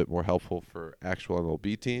a little bit more helpful for actual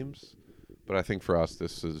MLB teams. But I think for us,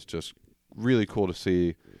 this is just really cool to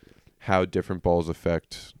see how different balls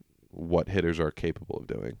affect what hitters are capable of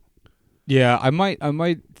doing. Yeah, I might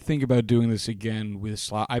think about doing this again with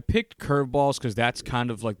slot. I picked curveballs because that's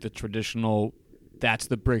kind of like the traditional. That's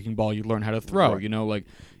the breaking ball you learn how to throw. Right. You know, like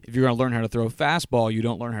if you're going to learn how to throw a fastball, you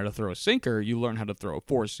don't learn how to throw a sinker. You learn how to throw a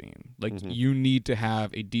four seam. Like you need to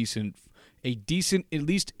have a decent, at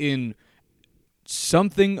least in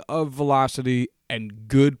something of velocity and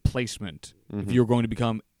good placement. If you're going to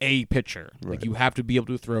become a pitcher, like you have to be able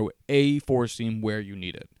to throw a four seam where you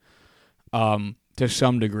need it, to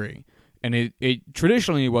some degree. And it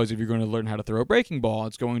traditionally was, if you're going to learn how to throw a breaking ball,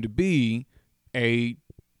 it's going to be a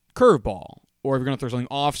curveball, or if you're going to throw something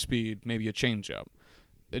off speed, maybe a changeup.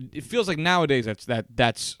 It feels like nowadays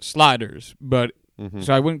that's sliders, but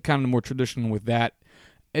so I went kind of more traditional with that.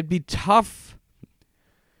 It'd be tough.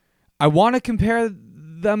 I want to compare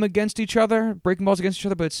them against each other, breaking balls against each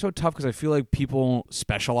other, but it's so tough because I feel like people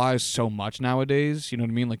specialize so much nowadays. You know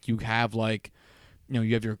what I mean? Like you have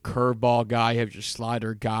you have your curveball guy, you have your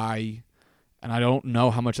slider guy, and I don't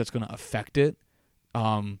know how much that's going to affect it.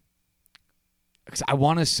 'Cause I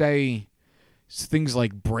want to say things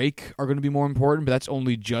like break are going to be more important, but that's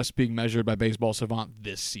only just being measured by Baseball Savant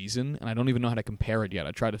this season, and I don't even know how to compare it yet.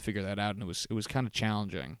 I tried to figure that out, and it was kind of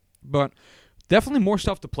challenging. But definitely more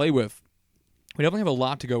stuff to play with. We definitely have a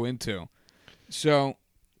lot to go into. So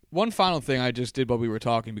one final thing I just did while we were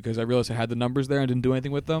talking, because I realized I had the numbers there and didn't do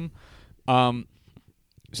anything with them. So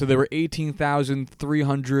there were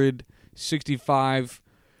 18,365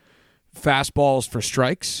 fastballs for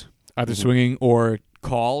strikes, either swinging or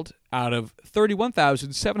called, out of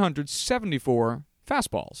 31,774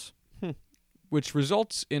 fastballs, which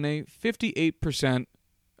results in a 58%,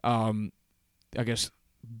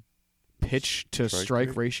 pitch to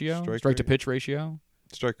strike ratio, strike to pitch ratio,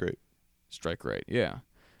 Strike rate. Yeah,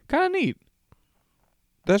 kind of neat.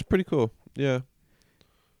 That's pretty cool. Yeah.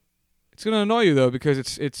 It's gonna annoy you though, because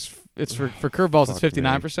it's for curveballs it's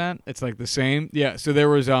 59%. It's like the same. Yeah. So there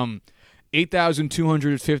was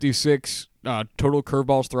 8,256 total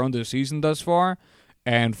curveballs thrown this season thus far,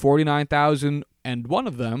 and 49,001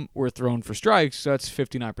 of them were thrown for strikes. So that's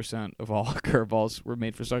 59% of all curveballs were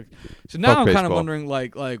made for strikes. So now I'm kind of wondering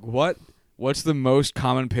like what's the most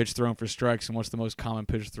common pitch thrown for strikes, and what's the most common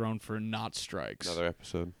pitch thrown for not strikes? Another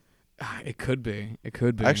episode. It could be.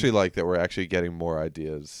 I actually like that we're actually getting more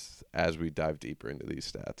ideas as we dive deeper into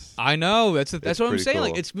these stats. I know. That's what I'm saying. Cool.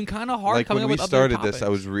 Like, it's been kind of hard coming up with other topics. When we started this, I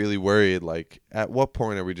was really worried, like, at what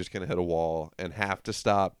point are we just going to hit a wall and have to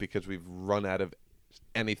stop because we've run out of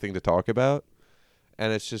anything to talk about?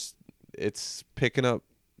 And it's picking up,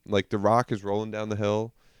 like, the rock is rolling down the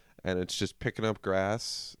hill, and it's just picking up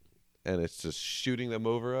grass, and it's just shooting them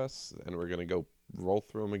over us, and we're going to go roll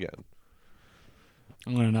through them again.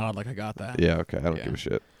 I'm going to nod like I got that. Yeah, okay. I don't give a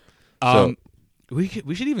shit. We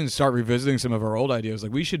should even start revisiting some of our old ideas.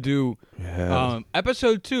 Like we should do Yeah.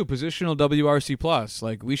 Episode 2, positional WRC plus.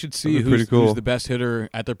 Like, we should see That'd be pretty cool. who's the best hitter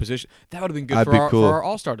at their position. That would have been good That'd be cool. for our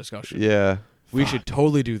All-Star discussion. Yeah. We should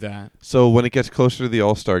totally do that. So when it gets closer to the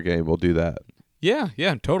All-Star game, we'll do that. Yeah,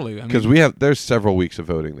 totally. I Because mean, there's several weeks of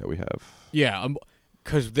voting that we have. yeah,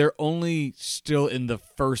 because they're only still in the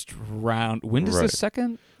first round. When does the Right.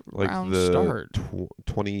 second Like round the start?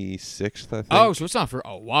 26th, I think. Oh, so it's not for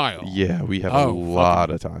a while. Yeah, we have a Oh, lot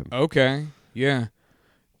of time. Okay. Yeah.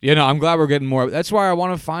 Yeah, no, I'm glad we're getting more. That's why I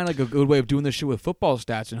want to find like a good way of doing this shit with football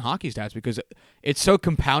stats and hockey stats, because it's so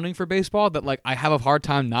compounding for baseball that like I have a hard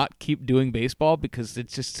time not keep doing baseball because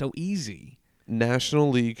it's just so easy. National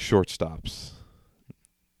League shortstops.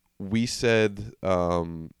 We said,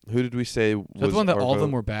 who did we say was Is that the one that our all of them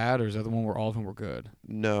vote? were bad, or is that the one where all of them were good?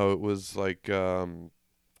 No, it was like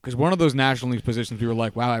Because one of those National League positions, we were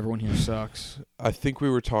like, wow, everyone here sucks. I think we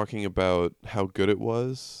were talking about how good it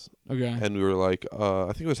was, Okay. and we were like, I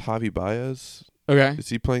think it was Javi Baez. Okay. Is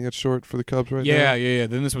he playing at short for the Cubs right Yeah, now? yeah.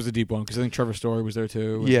 Then this was a deep one because I think Trevor Story was there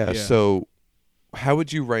too. Yeah. So, how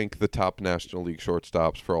would you rank the top National League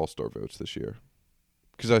shortstops for All-Star votes this year?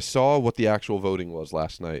 Because I saw what the actual voting was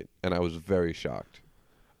last night, and I was very shocked.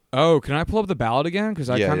 Oh, can I pull up the ballot again?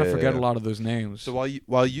 Because I Yeah, kind of yeah, forget yeah. a lot of those names. So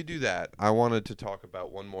while you do that, I wanted to talk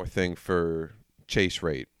about one more thing for chase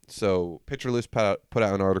rate. So Pitcher List put out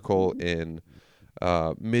an article in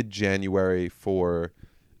mid-January for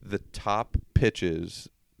the top pitches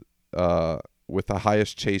with the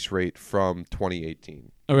highest chase rate from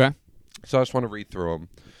 2018. Okay. So I just want to read through them.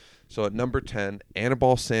 So at number 10,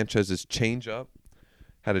 Anibal Sanchez's changeup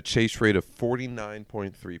had a chase rate of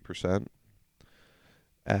 49.3%.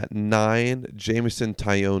 At 9, Jameson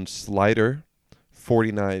Taillon's slider,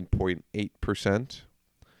 49.8%.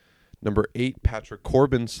 Number 8, Patrick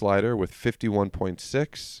Corbin's slider with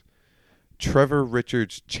 51.6. Trevor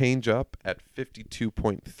Richards' changeup at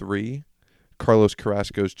 52.3. Carlos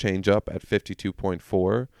Carrasco's changeup at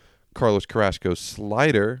 52.4. Carlos Carrasco's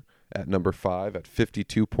slider at number 5 at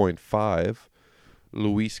 52.5.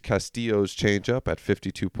 Luis Castillo's changeup at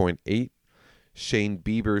 52.8. Shane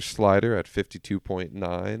Bieber's slider at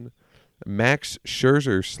 52.9. Max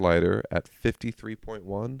Scherzer's slider at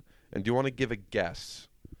 53.1. And do you want to give a guess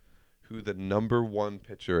who the number one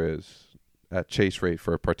pitcher is at chase rate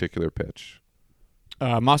for a particular pitch?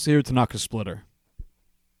 Masahiro Tanaka's splitter.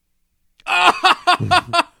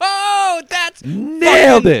 Oh, that's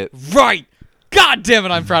Nailed it! right. God damn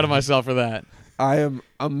it, I'm proud of myself for that. I am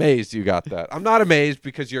amazed you got that. I'm not amazed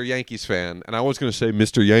because you're a Yankees fan, and I was going to say,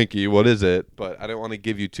 Mr. Yankee, what is it? But I didn't want to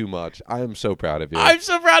give you too much. I am so proud of you. I'm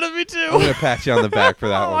so proud of me too. I'm going to pat you on the back for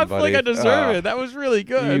that Oh, one, I feel buddy. like I deserve it. That was really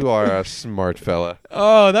good. You are a smart fella.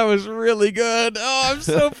 Oh, that was really good. Oh, I'm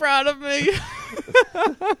so proud of me. You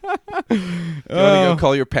want to go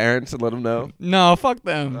call your parents and let them know? No, fuck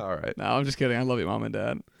them. All right. No, I'm just kidding. I love you, Mom and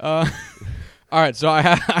Dad. All right, so I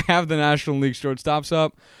have the National League shortstops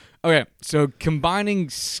up. Okay, so combining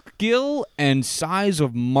skill and size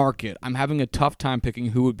of market, I'm having a tough time picking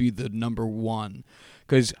who would be the number one.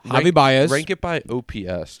 Because Javi Baez. Rank it by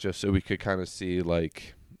OPS just so we could kind of see,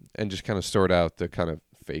 like, and just kind of sort out the kind of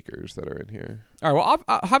fakers that are in here. All right,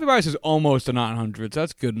 well, Javi Baez is almost a 900, so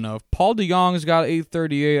that's good enough. Paul DeYoung's got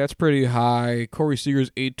 838, that's pretty high. Corey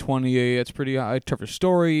Seager's 828, that's pretty high. Trevor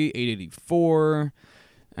Story, 884.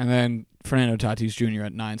 And then Fernando Tatis Jr.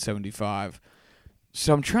 at 975.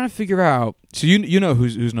 So I'm trying to figure out. So you know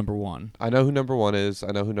who's number one? I know who number one is.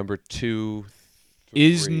 I know who number 2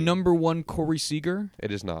 Is 3. number one Corey Seager? It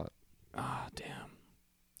is not. Ah, damn.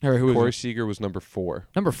 All right, who is Corey it? Seager was number 4.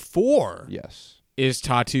 Number 4? Yes. Is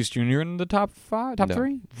Tatis Jr. in the top 5? Top No.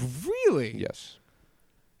 3? Really? Yes.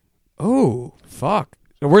 Oh, fuck.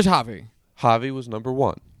 So where's Javi? Javi was number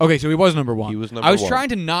 1. Okay, so he was number 1. He was number I was 1. trying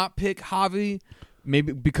to not pick Javi,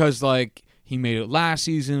 maybe because, like, he made it last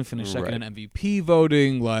season, finished second Right. in MVP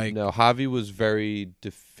voting. Like, No, Javi was very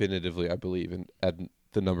definitively, I believe, at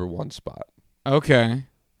the number 1 spot. okay.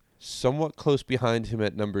 Somewhat close behind him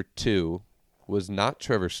at number 2 was not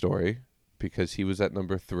Trevor Story because he was at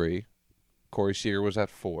number 3. Corey Seager was at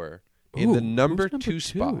 4. In Ooh, the number who's 2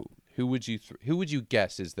 spot, who would you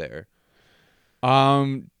guess is there?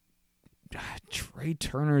 Trey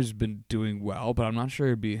Turner's been doing well, but I'm not sure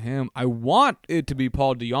it'd be him. I want it to be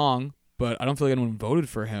Paul DeYoung, but I don't feel like anyone voted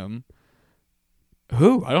for him.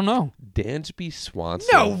 Who? I don't know. Dansby Swanson.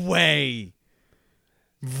 No way.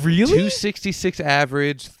 Really? 266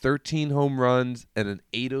 average, 13 home runs, and an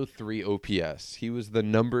 803 OPS. He was the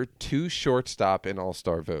number 2 shortstop in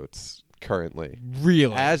All-Star votes currently.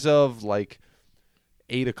 Really? As of like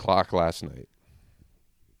 8 o'clock last night.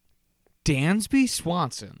 Dansby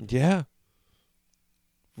Swanson. Yeah.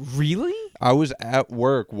 Really? I was at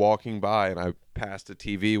work walking by and I passed a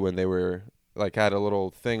TV when they were like had a little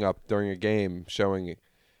thing up during a game showing,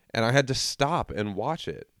 and I had to stop and watch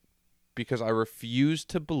it because I refused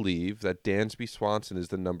to believe that Dansby Swanson is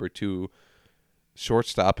the number 2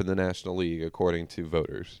 shortstop in the National League according to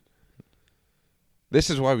voters. This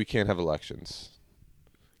is why we can't have elections.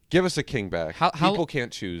 Give us a king back. People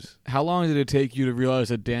can't choose. How long did it take you to realize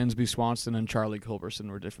that Dansby Swanson and Charlie Culberson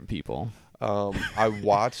were different people? I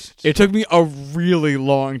watched. It took me a really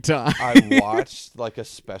long time. I watched like a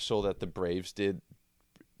special that the Braves did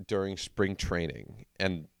during spring training,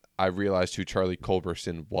 and I realized who Charlie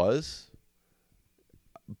Culberson was.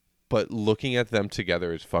 But looking at them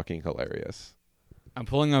together is fucking hilarious. I'm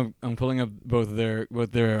pulling up both their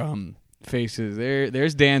faces.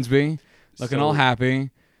 There's Dansby looking all happy,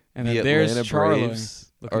 and then there's Atlanta Charlie.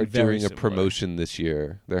 Braves are doing a promotion this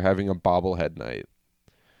year. They're having a bobblehead night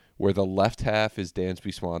where the left half is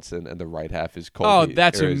Dansby Swanson and the right half is Colby. Oh,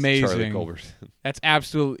 that's Charlie amazing. Culberson. That's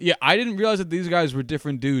absolutely... Yeah, I didn't realize that these guys were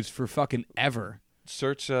different dudes for fucking ever.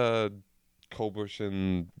 Search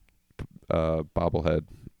Culberson bobblehead.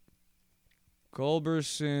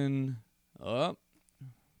 Culberson...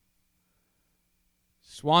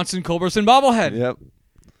 Swanson, Culberson bobblehead. Yep.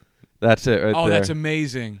 That's it right there. Oh, that's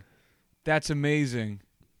amazing. That's amazing.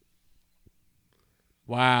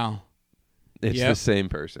 Wow. It's the same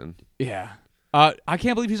person. Yeah. I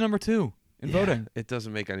can't believe he's number 2 in voting. It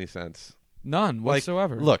doesn't make any sense. None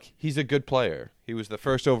whatsoever. Look, he's a good player. He was the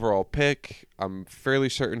first overall pick. I'm fairly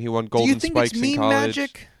certain he won Golden Spikes in college. Do you think it's meme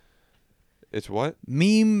magic? It's what?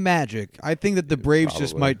 Meme magic. I think that the Braves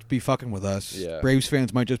just Probably. might be fucking with us. Yeah. Braves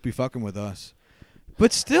fans might just be fucking with us.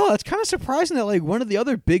 But still, it's kind of surprising that like one of the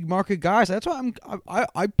other big market guys. That's why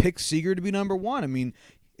I picked Seager to be number 1. I mean,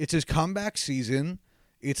 it's his comeback season.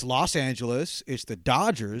 It's Los Angeles. It's the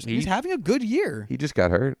Dodgers. He's having a good year. He just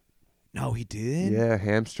got hurt. No, he did? Yeah,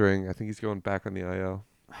 hamstring. I think he's going back on the IL.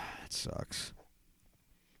 That sucks.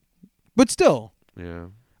 But still. Yeah.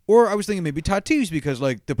 Or I was thinking maybe Tatis because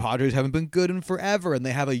like the Padres haven't been good in forever and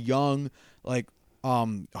they have a young, like,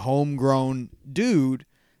 homegrown dude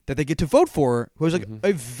that they get to vote for who has like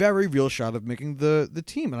a very real shot of making the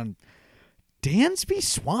team. And Dansby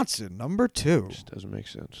Swanson, number 2. Just doesn't make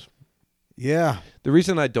sense. Yeah. The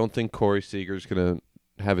reason I don't think Corey Seager's going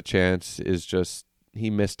to have a chance is just he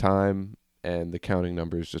missed time and the counting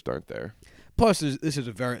numbers just aren't there. Plus, this is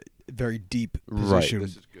a very, very deep position. Right,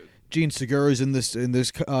 this is good. Gene Segura's in this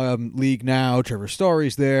league now. Trevor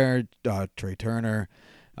Story's there. Trey Turner.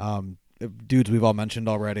 Dudes we've all mentioned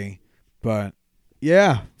already. But,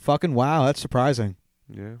 yeah, fucking wow. That's surprising.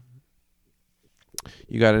 Yeah.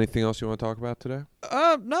 You got anything else you want to talk about today?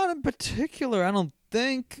 Not in particular, I don't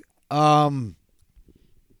think. Fucking,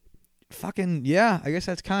 yeah, I guess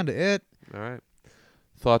that's kind of it. All right.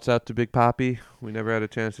 Thoughts out to Big Papi. We never had a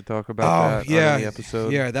chance to talk about that on any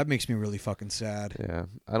episode. Yeah, that makes me really fucking sad. Yeah.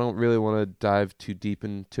 I don't really want to dive too deep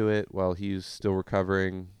into it while he's still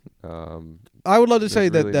recovering. I would love to say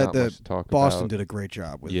really that Boston about. did a great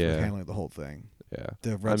job with handling the whole thing. Yeah.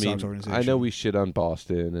 The Red Sox organization. I know we shit on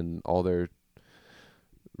Boston and all their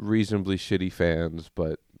reasonably shitty fans,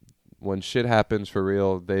 but when shit happens for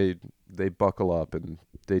real, they buckle up and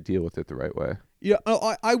they deal with it the right way. Yeah,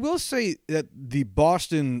 I will say that the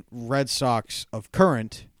Boston Red Sox of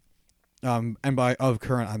current, and by of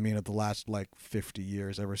current I mean of the last like 50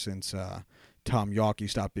 years, ever since Tom Yawkey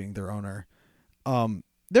stopped being their owner,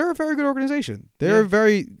 they're a very good organization. They're a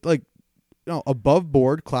very above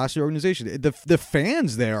board, classy organization. The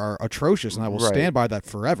fans there are atrocious, and I will stand by that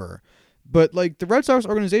forever. But like the Red Sox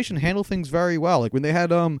organization handle things very well. Like when they had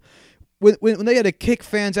when they had to kick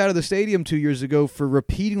fans out of the stadium 2 years ago for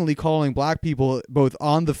repeatedly calling black people both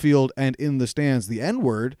on the field and in the stands the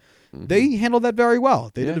N-word, they handled that very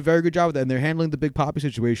well. They did a very good job with that, and they're handling the Big Papi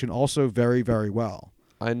situation also very, very well.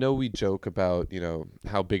 I know we joke about,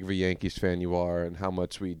 how big of a Yankees fan you are and how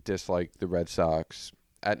much we dislike the Red Sox.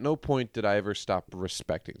 At no point did I ever stop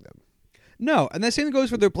respecting them. No, and the same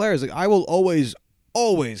goes for their players. Like I will always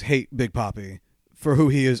hate Big Papi for who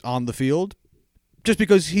he is on the field, just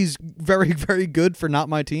because he's very, very good for not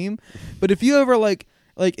my team. But if you ever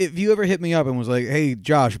if you ever hit me up and was like, "Hey,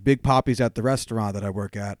 Josh, Big Papi's at the restaurant that I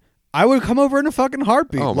work at," I would come over in a fucking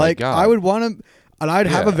heartbeat. Oh my God. I would want to, and I'd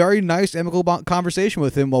have a very nice, amicable conversation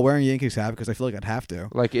with him while wearing a Yankees hat because I feel like I'd have to.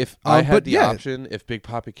 Like if I had the option, if Big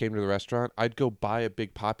Papi came to the restaurant, I'd go buy a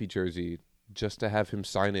Big Papi jersey just to have him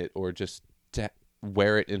sign it or just to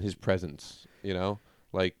wear it in his presence.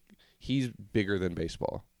 Like he's bigger than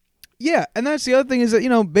baseball. Yeah, and that's the other thing is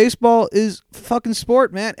that, baseball is fucking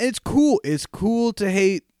sport, man. And it's cool. It's cool to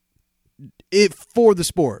hate it for the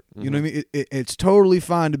sport. You know what I mean? It's totally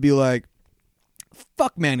fine to be like,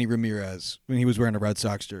 fuck Manny Ramirez when he was wearing a Red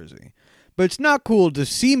Sox jersey. But it's not cool to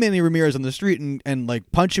see Manny Ramirez on the street and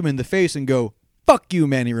like punch him in the face and go, fuck you,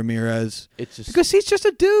 Manny Ramirez. It's just Because he's just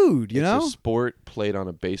a dude, you it's know? a sport played on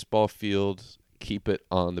a baseball field. Keep it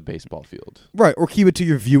on the baseball field. Right, or keep it to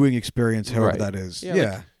your viewing experience, however Right. that is. Yeah,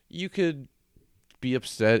 Yeah. like, you could be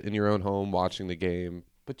upset in your own home watching the game,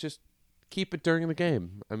 but just keep it during the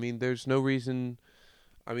game. I mean, there's no reason.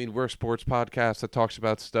 I mean, we're a sports podcast that talks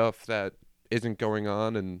about stuff that isn't going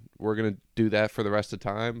on, and we're going to do that for the rest of the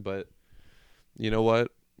time. But you know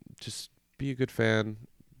what? Just be a good fan.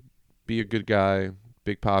 Be a good guy.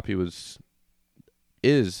 Big Papi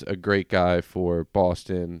is a great guy for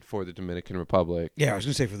Boston, for the Dominican Republic, Yeah, I was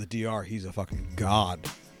going to say for the DR, he's a fucking god.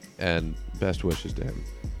 and best wishes to him.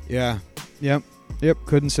 Yeah. Yep.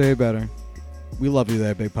 Couldn't say it better. We love you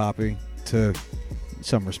there, Big Papi. To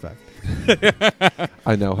some respect.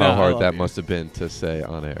 I know No, how I hard love that you. must have been to say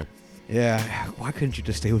on air. Yeah. Why couldn't you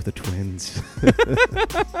just stay with the Twins?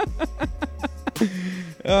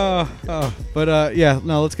 But yeah,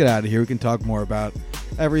 no, let's get out of here. We can talk more about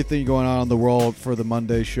everything going on in the world for the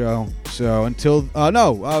Monday show. So until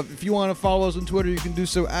if you want to follow us on Twitter, you can do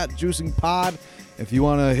so at JuicingPod. If you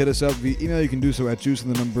want to hit us up via email, you can do so at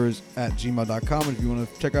juicingthenumbers@gmail.com. And if you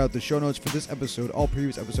want to check out the show notes for this episode, all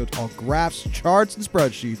previous episodes, all graphs, charts, and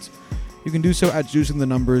spreadsheets, you can do so at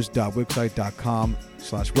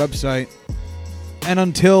juicingthenumbers.wixsite.com/website. And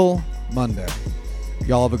until Monday,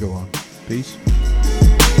 y'all have a good one. Peace.